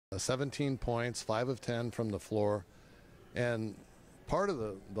17 points, 5 of 10 from the floor. And part of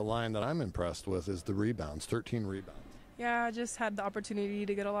the line that I'm impressed with is the rebounds, 13 rebounds. Yeah, I just had the opportunity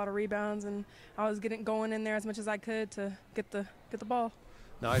to get a lot of rebounds, and I was going in there as much as I could to get the ball.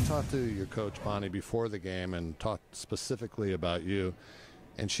 Now, I talked to your coach, Bonnie, before the game and talked specifically about you.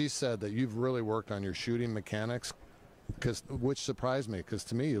 And she said that you've really worked on your shooting mechanics, which surprised me, because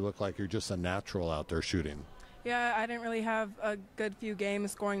to me you look like you're just a natural out there shooting. Yeah, I didn't really have a good few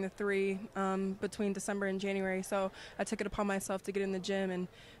games scoring the three between December and January, so I took it upon myself to get in the gym and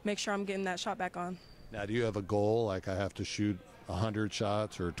make sure I'm getting that shot back on. Now, do you have a goal, like I have to shoot 100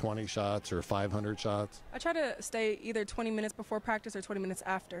 shots or 20 shots or 500 shots? I try to stay either 20 minutes before practice or 20 minutes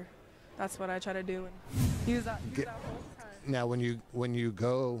after. That's what I try to do, and use that whole time. Now, when you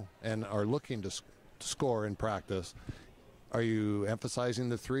go and are looking to score in practice, are you emphasizing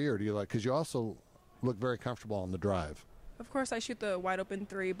the three, or do you because you also look very comfortable on the drive? Of course, I shoot the wide open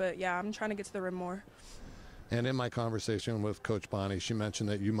three, but yeah, I'm trying to get to the rim more. And in my conversation with Coach Bonnie, she mentioned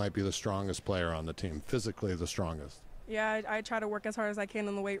that you might be the strongest player on the team, physically the strongest. Yeah, I try to work as hard as I can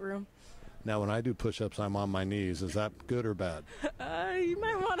in the weight room. Now, when I do push-ups, I'm on my knees. Is that good or bad? You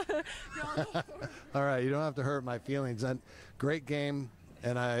might want to go. All right, you don't have to hurt my feelings. And great game,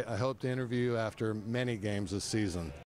 and I hope to interview you after many games this season.